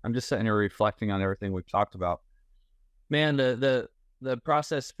I'm just sitting here reflecting on everything we've talked about. Man, the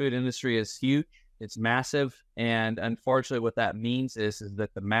processed food industry is huge. It's massive. And unfortunately what that means is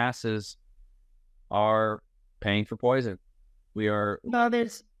that the masses are paying for poison. We are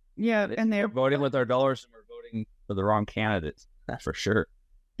and they're voting with our dollars, and we're voting for the wrong candidates. That's for sure.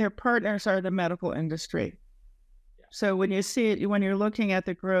 Their partners are the medical industry. Yeah. So when you see it, when you're looking at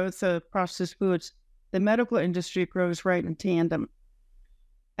the growth of processed foods, the medical industry grows right in tandem.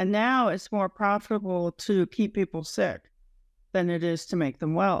 And now it's more profitable to keep people sick than it is to make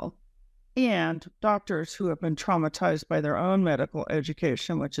them well. And doctors who have been traumatized by their own medical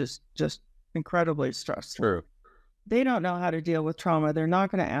education, which is just incredibly stressful. True. They don't know how to deal with trauma. They're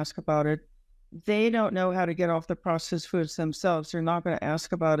not going to ask about it. They don't know how to get off the processed foods themselves. They're not going to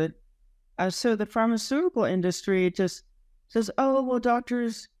ask about it. So the pharmaceutical industry just says, "Oh, well,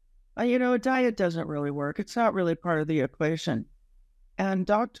 doctors, a diet doesn't really work. It's not really part of the equation." And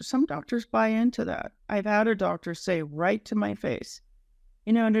some doctors buy into that. I've had a doctor say right to my face,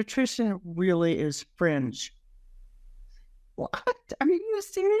 nutrition really is fringe. What? Are you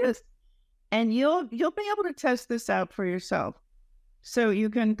serious? And you'll be able to test this out for yourself. So you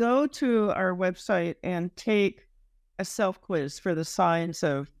can go to our website and take a self-quiz for the science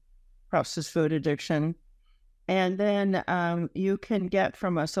of processed food addiction. And then you can get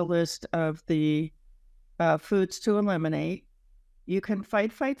from us a list of the foods to eliminate. You can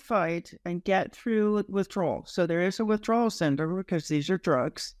fight, and get through withdrawal. So there is a withdrawal syndrome because these are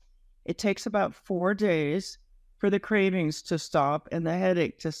drugs. It takes about 4 days for the cravings to stop and the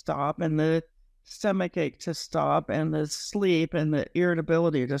headache to stop and the stomach ache to stop and the sleep and the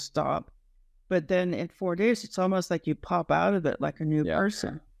irritability to stop. But then in 4 days, it's almost like you pop out of it like a new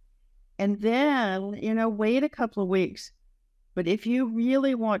person. And then, wait a couple of weeks. But if you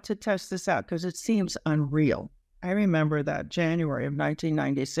really want to test this out, because it seems unreal. I remember that January of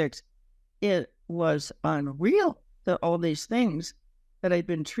 1996, it was unreal that all these things that I'd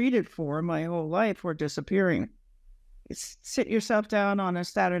been treated for my whole life were disappearing. Sit yourself down on a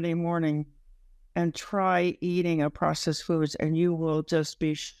Saturday morning and try eating a processed foods, and you will just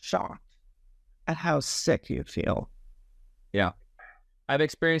be shocked at how sick you feel. Yeah. I've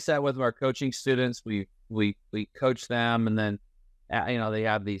experienced that with our coaching students. We coach them, and then, they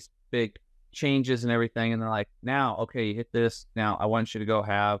have these big changes and everything. And they're like, now, okay, you hit this. Now I want you to go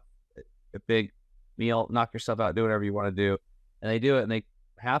have a big meal, knock yourself out, do whatever you want to do. And they do it, and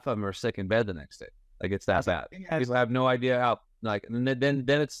half of them are sick in bed the next day. Like, it's that bad. Yes. People have no idea how, and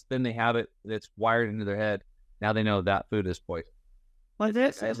then they have it. It's wired into their head. Now they know that food is poison. Well,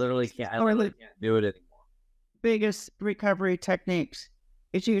 I literally can't do it anymore. Biggest recovery techniques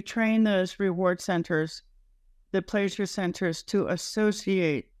is you train those reward centers, the pleasure centers, to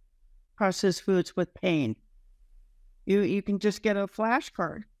associate processed foods with pain. You can just get a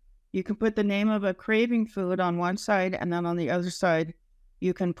flashcard. You can put the name of a craving food on one side, and then on the other side,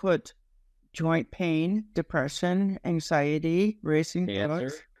 you can put joint pain, depression, anxiety, racing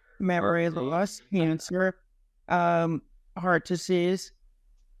thoughts, memory loss, cancer, heart disease,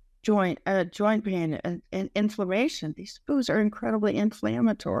 joint pain, and inflammation. These foods are incredibly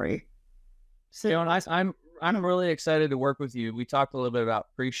inflammatory. So, Joan, I'm really excited to work with you. We talked a little bit about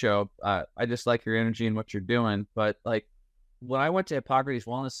pre-show. I just like your energy and what you're doing. But when I went to Hippocrates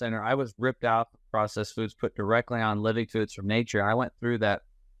Wellness Center, I was ripped out of processed foods, put directly on living foods from nature. I went through that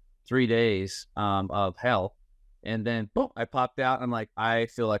 3 days of hell, and then boom, I popped out. And I'm like, I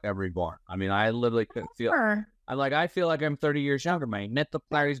feel like I'm reborn. I literally couldn't feel. I'm like, I feel like I'm 30 years younger. My mental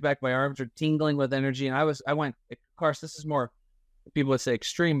clarity's back. My arms are tingling with energy. And I went, of course, this is more people would say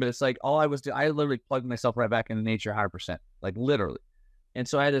extreme, but it's like all I was doing, I literally plugged myself right back into nature 100%, like literally. And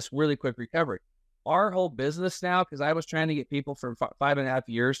so I had this really quick recovery. Our whole business now, because I was trying to get people for 5.5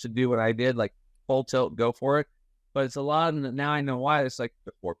 years to do what I did, like full tilt, go for it. But it's a lot, and now I know why. It's like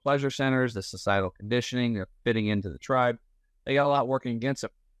the 4 pleasure centers, the societal conditioning, they're fitting into the tribe. They got a lot working against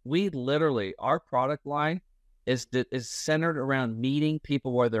them. We literally, our product line is centered around meeting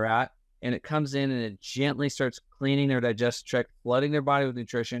people where they're at, and it comes in and it gently starts cleaning their digestive tract, flooding their body with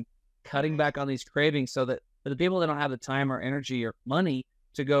nutrition, cutting back on these cravings, so that for the people that don't have the time or energy or money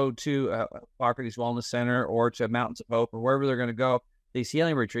to go to Hippocrates Wellness Center or to Mountains of Hope or wherever they're going to go, these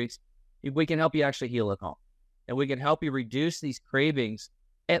healing retreats, we can help you actually heal at home. And we can help you reduce these cravings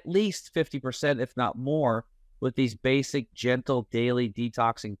at least 50%, if not more, with these basic, gentle, daily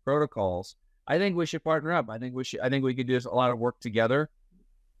detoxing protocols. I think we should partner up. I think we could do a lot of work together.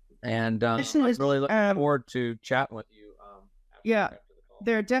 And I'm really looking forward to chatting with you. After the call.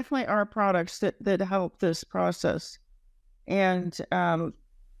 There definitely are products that help this process. And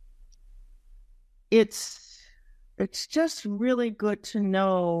it's just really good to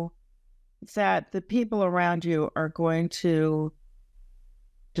know that the people around you are going to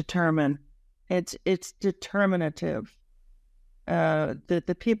determine. It's determinative. That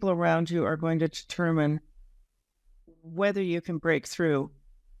the people around you are going to determine whether you can break through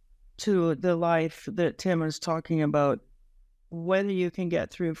to the life that Tim is talking about, whether you can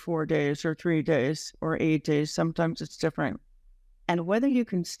get through 4 days or 3 days or 8 days. Sometimes it's different. And whether you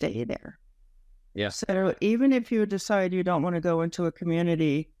can stay there. Yeah. So even if you decide you don't want to go into a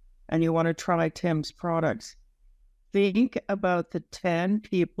community and you want to try Tim's products, think about the 10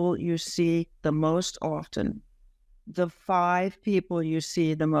 people you see the most often, the 5 people you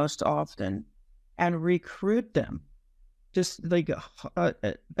see the most often, and recruit them. Just like a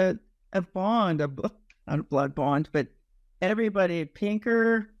bond, not a blood bond, but everybody,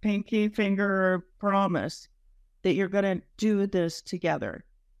 pinky finger promise that you're going to do this together.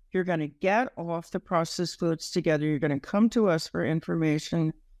 You're going to get off the processed foods together. You're going to come to us for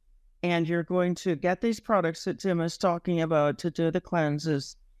information, and you're going to get these products that Tim is talking about to do the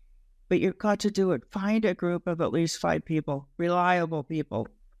cleanses. But you've got to do it. Find a group of at least 5 people, reliable people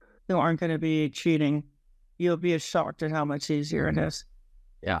who aren't going to be cheating. You'll be shocked at how much easier it is.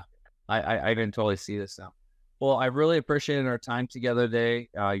 Yeah, I can totally see this now. Well, I really appreciated our time together today,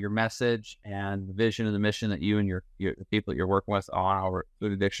 your message and the vision and the mission that you and the people that you're working with on our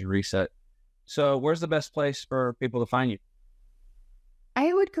food addiction reset. So where's the best place for people to find you?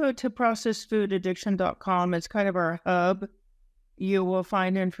 I would go to processedfoodaddiction.com. It's kind of our hub. You will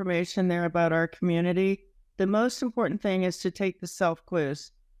find information there about our community. The most important thing is to take the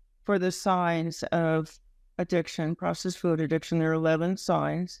self-quiz for the signs of addiction, processed food addiction. There are 11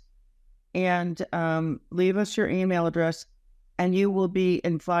 signs. And leave us your email address, and you will be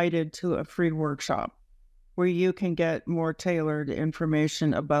invited to a free workshop where you can get more tailored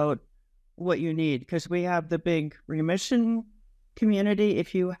information about what you need. Because we have the big remission community.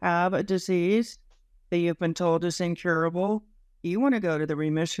 If you have a disease that you've been told is incurable, you want to go to the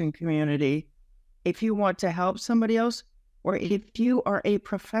remission community. If you want to help somebody else, or if you are a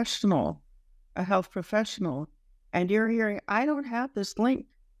professional, a health professional, and you're hearing, I don't have this link.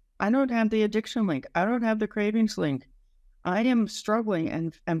 I don't have the addiction link. I don't have the cravings link. I am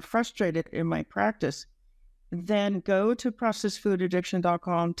struggling and frustrated in my practice. Then go to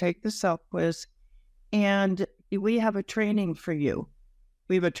processedfoodaddiction.com, take the self-quiz, and we have a training for you.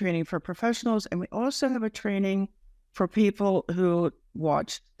 We have a training for professionals, and we also have a training for people who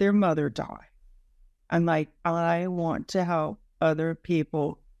watched their mother die. I'm like, I want to help other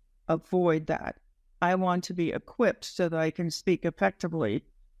people avoid that. I want to be equipped so that I can speak effectively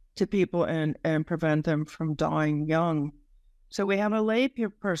to people and prevent them from dying young. So we have a lay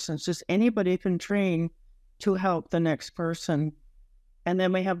person, just anybody can train to help the next person. And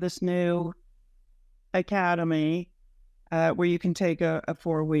then we have this new academy where you can take a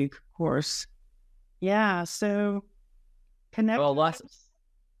 4-week course. Yeah, so connect. Well,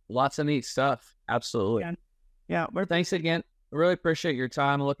 lots of neat stuff. Absolutely. Yeah. Thanks again. I really appreciate your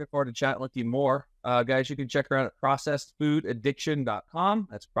time. I'm looking forward to chatting with you more. Guys, you can check her out at processedfoodaddiction.com.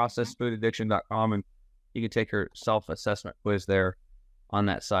 That's processedfoodaddiction.com, and you can take her self-assessment quiz there on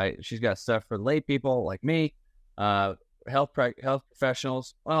that site. She's got stuff for lay people like me, health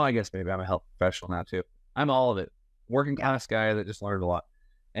professionals. Well, I guess maybe I'm a health professional now too. I'm all of it. Working class guy that just learned a lot.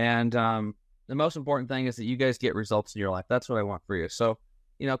 And the most important thing is that you guys get results in your life. That's what I want for you. So,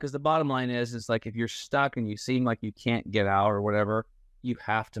 because the bottom line is like if you're stuck and you seem like you can't get out or whatever, you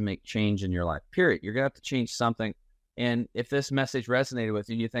have to make change in your life, period. You're going to have to change something. And if this message resonated with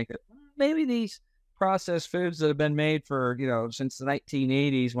you, you think that maybe these processed foods that have been made for, since the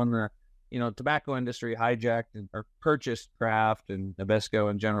 1980s when the, tobacco industry hijacked or purchased Kraft and Nabisco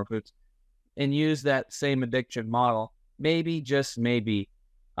and General Foods and used that same addiction model. Maybe, just maybe,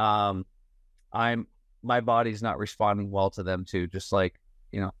 my body's not responding well to them too, just like,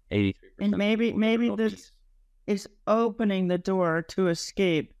 83%. And maybe this is opening the door to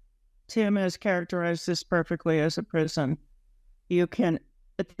escape. Tim has characterized this perfectly as a prison.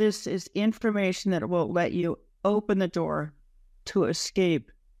 This is information that will let you open the door to escape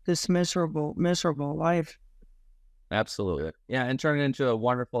this miserable, miserable life. Absolutely. Yeah, and turn it into a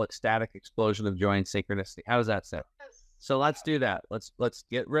wonderful, ecstatic explosion of joy and synchronicity. How does that sound? So let's do that. Let's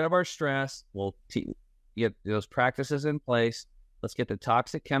get rid of our stress. We'll get those practices in place. Let's get the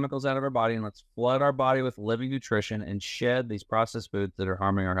toxic chemicals out of our body, and let's flood our body with living nutrition and shed these processed foods that are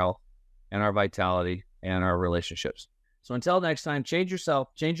harming our health and our vitality and our relationships. So until next time, change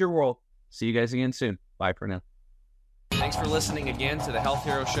yourself, change your world. See you guys again soon. Bye for now. Thanks for listening again to the Health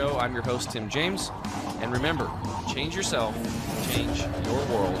Hero Show. I'm your host, Tim James. And remember, change yourself, change your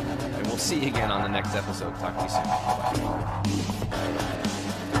world, and we'll see you again on the next episode. Talk to you soon. Bye-bye.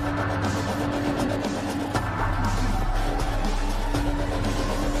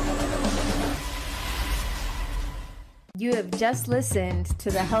 You have just listened to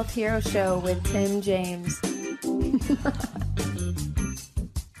the Health Hero Show with Tim James.